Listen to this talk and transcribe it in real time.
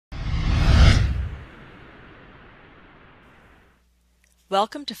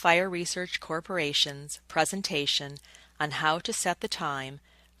Welcome to Fire Research Corporation's presentation on how to set the time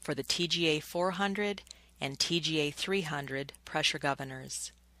for the TGA 400 and TGA 300 pressure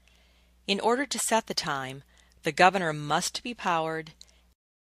governors. In order to set the time, the governor must be powered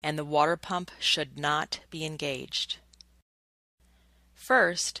and the water pump should not be engaged.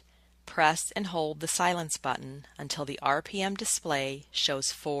 First, press and hold the silence button until the RPM display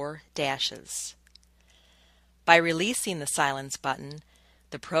shows 4 dashes. By releasing the silence button,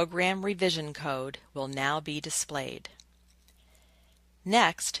 the program revision code will now be displayed.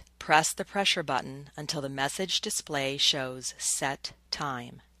 Next, press the pressure button until the message display shows Set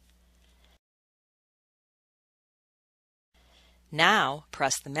Time. Now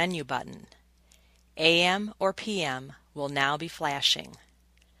press the menu button. AM or PM will now be flashing.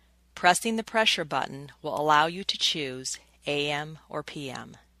 Pressing the pressure button will allow you to choose AM or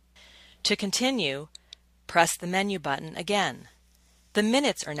PM. To continue, press the menu button again. The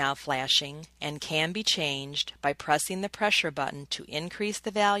minutes are now flashing and can be changed by pressing the pressure button to increase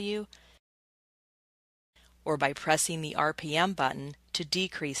the value or by pressing the RPM button to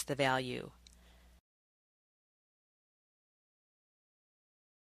decrease the value.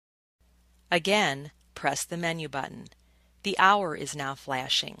 Again, press the menu button. The hour is now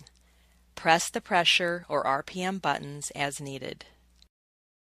flashing. Press the pressure or RPM buttons as needed.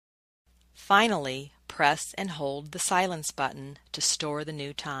 Finally, press and hold the silence button to store the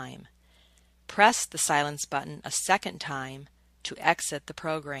new time. Press the silence button a second time to exit the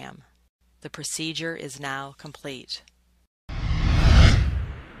program. The procedure is now complete.